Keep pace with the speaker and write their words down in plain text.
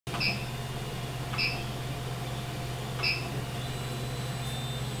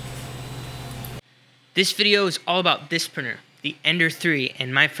This video is all about this printer, the Ender 3,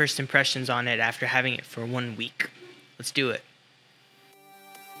 and my first impressions on it after having it for 1 week. Let's do it.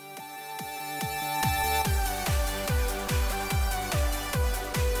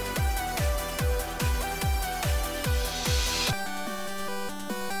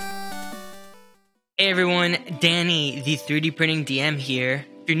 Hey everyone, Danny, the 3D Printing DM here.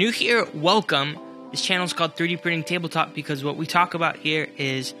 If you're new here, welcome. This channel is called 3D Printing Tabletop because what we talk about here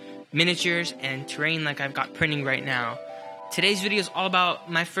is miniatures and terrain like I've got printing right now. Today's video is all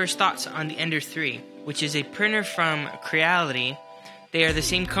about my first thoughts on the Ender 3, which is a printer from Creality. They are the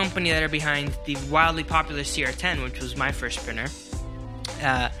same company that are behind the wildly popular CR10, which was my first printer.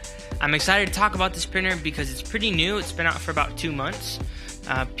 I'm excited to talk about this printer because it's pretty new. It's been out for about 2 months.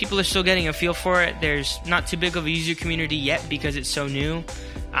 People are still getting a feel for it. There's not too big of a user community yet because it's so new.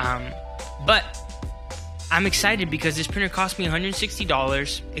 But I'm excited because this printer cost me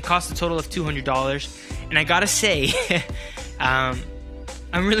 $160. It cost a total of $200. And I gotta say, I'm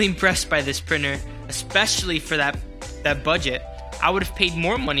really impressed by this printer, especially for that budget. I would have paid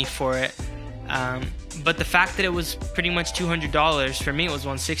more money for it. But the fact that it was pretty much $200, for me it was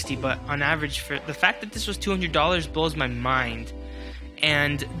 $160, but on average, for the fact that this was $200 blows my mind.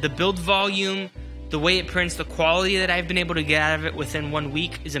 And the build volume, the way it prints, the quality that I've been able to get out of it within 1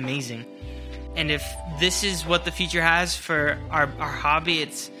 week is amazing. And if this is what the future has for our hobby,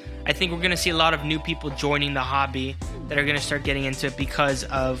 I think we're going to see a lot of new people joining the hobby that are going to start getting into it because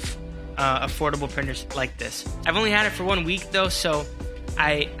of affordable printers like this. I've only had it for 1 week though, so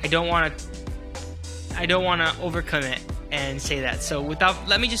I don't want to overcommit and say that. So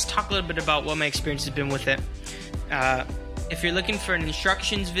let me just talk a little bit about what my experience has been with it. If you're looking for an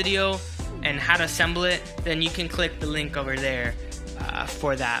instructions video and how to assemble it, then you can click the link over there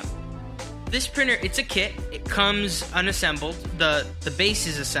for that. This printer, it's a kit. It comes unassembled. The base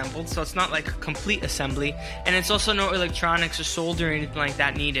is assembled, so it's not like a complete assembly. And it's also no electronics or solder or anything like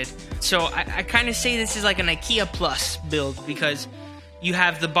that needed. So I kind of say this is like an IKEA Plus build because you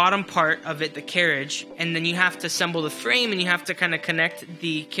have the bottom part of it, the carriage, and then you have to assemble the frame and you have to kind of connect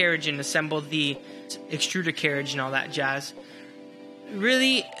the carriage and assemble the extruder carriage and all that jazz.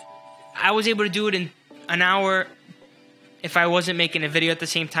 Really, I was able to do it in an hour. If I wasn't making a video at the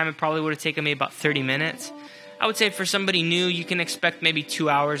same time, it probably would have taken me about 30 minutes. I would say for somebody new, you can expect maybe 2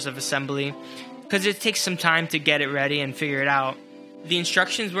 hours of assembly because it takes some time to get it ready and figure it out. The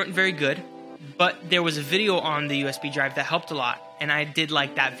instructions weren't very good, but there was a video on the USB drive that helped a lot, and I did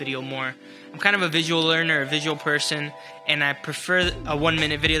like that video more. I'm kind of a visual learner, a visual person, and I prefer a 1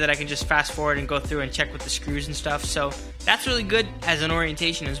 minute video that I can just fast forward and go through and check with the screws and stuff. So that's really good as an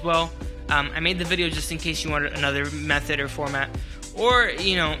orientation as well. I made the video just in case you wanted another method or format. Or,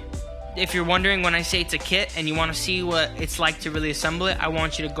 you know, if you're wondering when I say it's a kit and you want to see what it's like to really assemble it, I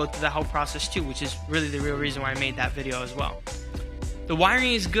want you to go through the whole process too, which is really the real reason why I made that video as well. The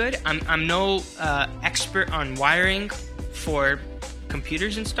wiring is good. I'm no expert on wiring for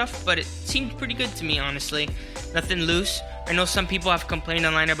computers and stuff, but it seemed pretty good to me, honestly. Nothing loose. I know some people have complained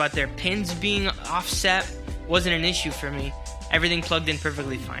online about their pins being offset. Wasn't an issue for me. Everything plugged in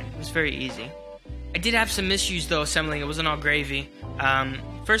perfectly fine. It was very easy. I did have some issues though assembling. It wasn't all gravy.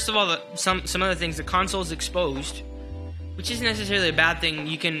 First of all, some other things. The console is exposed, which isn't necessarily a bad thing.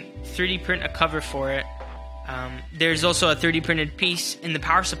 You can 3D print a cover for it. There's also a 3D printed piece in the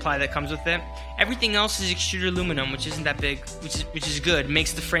power supply that comes with it. Everything else is extruded aluminum, which isn't that big, which is good.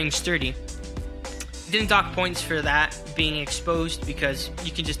 Makes the frame sturdy. Didn't dock points for that being exposed because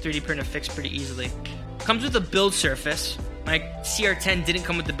you can just 3D print a fix pretty easily. Comes with a build surface. My CR10 didn't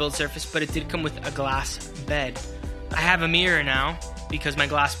come with the build surface, but it did come with a glass bed. I have a mirror now because my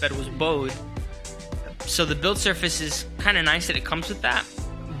glass bed was bowed. So the build surface is kind of nice that it comes with that,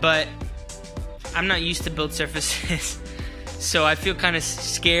 but I'm not used to build surfaces. So I feel kind of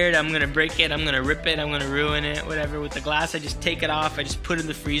scared. I'm going to break it, I'm going to rip it, I'm going to ruin it, whatever. With the glass, I just take it off, I just put it in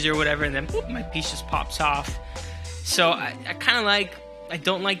the freezer or whatever, and then whoop, my piece just pops off. So I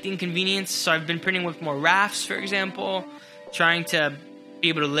don't like the inconvenience, so I've been printing with more rafts, for example, trying to be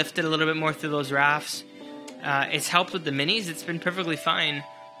able to lift it a little bit more through those rafts. It's helped with the minis. It's been perfectly fine,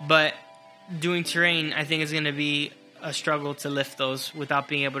 but doing terrain, I think, is going to be a struggle to lift those without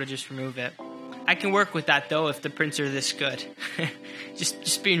being able to just remove it. I can work with that, though, if the prints are this good.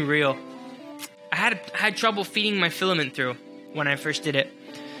 just being real. I had trouble feeding my filament through when I first did it.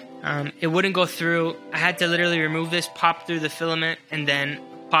 It wouldn't go through. I had to literally remove this, pop through the filament, and then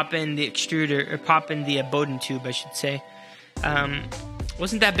pop in the extruder, or pop in the Bowden tube, I should say.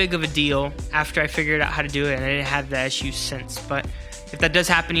 Wasn't that big of a deal after I figured out how to do it, and I didn't have that issue since. But if that does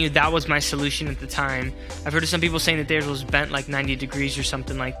happen to you, that was my solution at the time. I've heard of some people saying that theirs was bent like 90 degrees or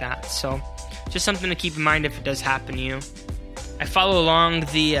something like that. So just something to keep in mind if it does happen to you. I follow along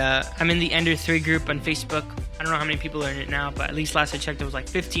the, I'm in the Ender 3 group on Facebook. I don't know how many people are in it now, but at least last I checked it was like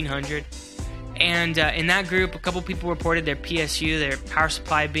 1,500. And in that group, a couple people reported their PSU, their power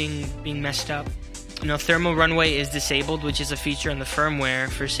supply being messed up. You know, thermal runway is disabled, which is a feature on the firmware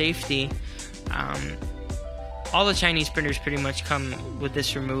for safety. All the Chinese printers pretty much come with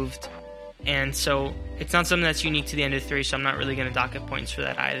this removed. And so it's not something that's unique to the Ender 3, so I'm not really going to dock it points for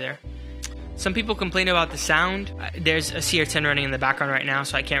that either. Some people complain about the sound. There's a CR10 running in the background right now,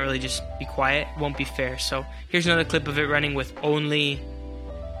 so I can't really just be quiet. It won't be fair. So here's another clip of it running with only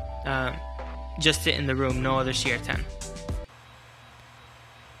just it in the room, no other CR10.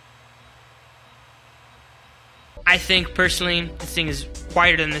 I think personally this thing is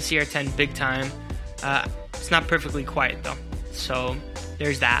quieter than the CR10 big time. It's not perfectly quiet though, so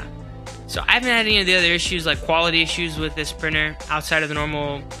there's that. So I haven't had any of the other issues like quality issues with this printer outside of the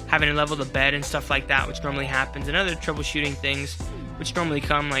normal having to level the bed and stuff like that, which normally happens, and other troubleshooting things which normally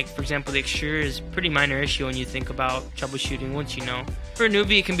come, like for example the extruder is a pretty minor issue when you think about troubleshooting once you know. For a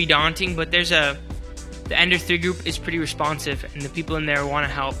newbie it can be daunting, but the Ender 3 group is pretty responsive and the people in there want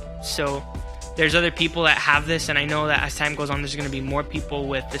to help. So there's other people that have this, and I know that as time goes on there's going to be more people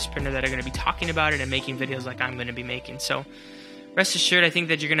with this printer that are going to be talking about it and making videos like I'm going to be making. So rest assured, I think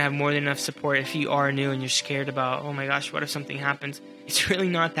that you're going to have more than enough support if you are new and you're scared about, oh my gosh, what if something happens? It's really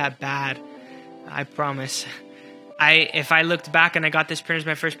not that bad, I promise. If I looked back and I got this printer as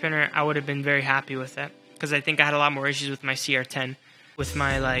my first printer, I would have been very happy with it, because I think I had a lot more issues with my CR10, with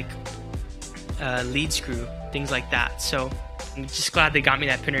my lead screw, things like that. So I'm just glad they got me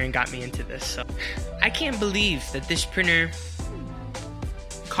that printer and got me into this. So I can't believe that this printer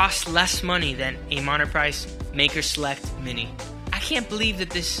costs less money than a Monoprice Maker Select Mini. I can't believe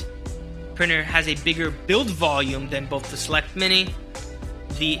that this printer has a bigger build volume than both the Select Mini,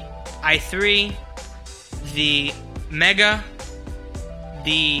 the i3, the Mega,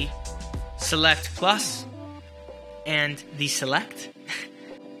 the Select Plus, and the Select.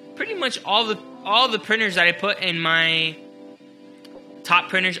 Pretty much all the printers that I put in my top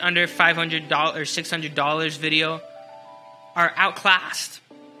printers under $500 or $600 video are outclassed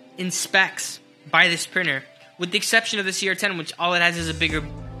in specs by this printer, with the exception of the CR10, which all it has is a bigger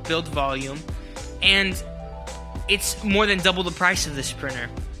build volume, and it's more than double the price of this printer.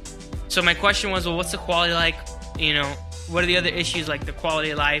 So my question was, well, what's the quality like? You know, what are the other issues like the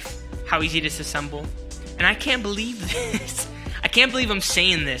quality of life? How easy it is to assemble? And I can't believe this. I can't believe I'm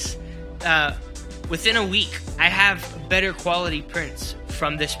saying this. Within a week, I have better quality prints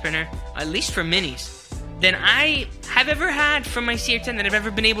from this printer, at least for minis, than I have ever had from my CR10, that I've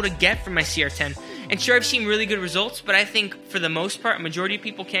ever been able to get from my CR10. And sure, I've seen really good results, but I think for the most part, a majority of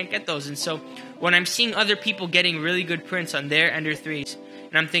people can't get those. And so when I'm seeing other people getting really good prints on their Ender 3s,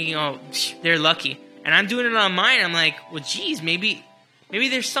 and I'm thinking, oh, they're lucky, and I'm doing it on mine, I'm like, well, geez, maybe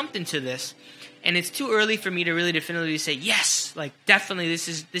there's something to this. And it's too early for me to really definitively say, yes, like definitely this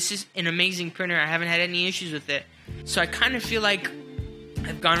is an amazing printer. I haven't had any issues with it. So I kind of feel like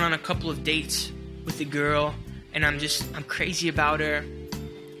I've gone on a couple of dates with a girl, and I'm crazy about her,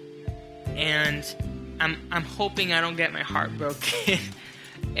 and I'm hoping I don't get my heart broken,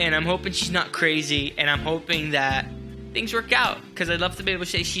 and I'm hoping she's not crazy, and I'm hoping that things work out, because I'd love to be able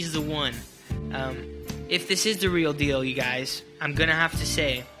to say she's the one. If this is the real deal, you guys, I'm gonna have to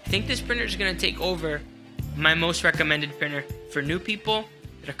say, I think this printer is gonna take over my most recommended printer for new people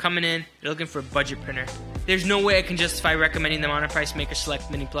that are coming in, they're looking for a budget printer. There's no way I can justify recommending the Monoprice Maker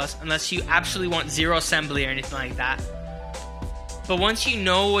Select Mini Plus unless you absolutely want zero assembly or anything like that. But once you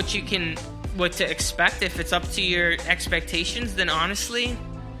know what to expect, if it's up to your expectations, then honestly,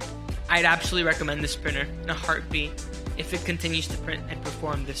 I'd absolutely recommend this printer in a heartbeat if it continues to print and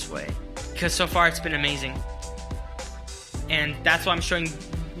perform this way. Because so far it's been amazing. And that's why I'm showing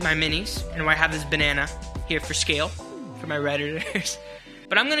my minis and why I have this banana here for scale for my Redditors.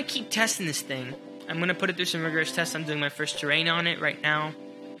 But I'm going to keep testing this thing. I'm going to put it through some rigorous tests. I'm doing my first terrain on it right now.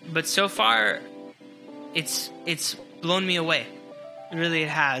 But so far, it's blown me away. Really, it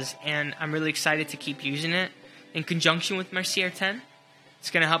has. And I'm really excited to keep using it in conjunction with my CR10. It's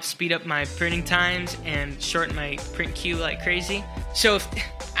going to help speed up my printing times and shorten my print queue like crazy. So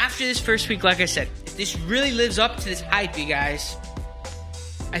after this first week, like I said, if this really lives up to this hype, you guys,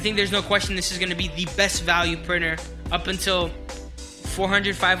 I think there's no question this is going to be the best value printer up until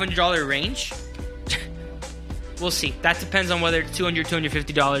 $400, $500 range. We'll see. That depends on whether it's $200,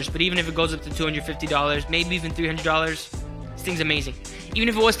 $250. But even if it goes up to $250, maybe even $300, this thing's amazing. Even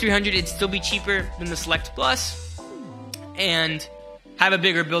if it was $300, it'd still be cheaper than the Select Plus and have a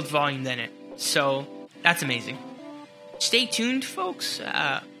bigger build volume than it. So that's amazing. Stay tuned, folks,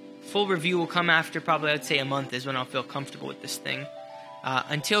 full review will come after probably, I'd say, a month is when I'll feel comfortable with this thing.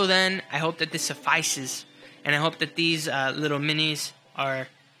 Until then, I hope that this suffices, and I hope that these little minis are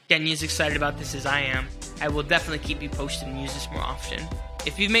getting you as excited about this as I am. I will definitely keep you posted and use this more often.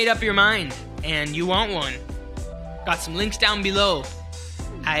 If you've made up your mind and you want one, got some links down below.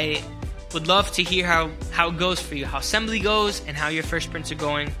 I would love to hear how it goes for you, how assembly goes, and how your first prints are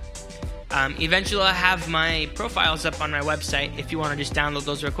going. Eventually, I'll have my profiles up on my website if you want to just download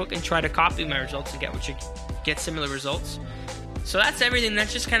those real quick and try to copy my results and get similar results. So that's everything.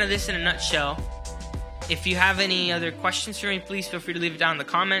 That's just kind of this in a nutshell. If you have any other questions for me, please feel free to leave it down in the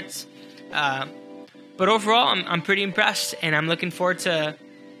comments. But overall, I'm pretty impressed, and I'm looking forward to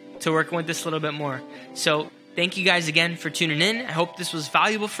working with this a little bit more. So thank you guys again for tuning in. I hope this was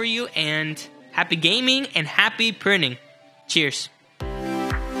valuable for you, and happy gaming and happy printing. Cheers.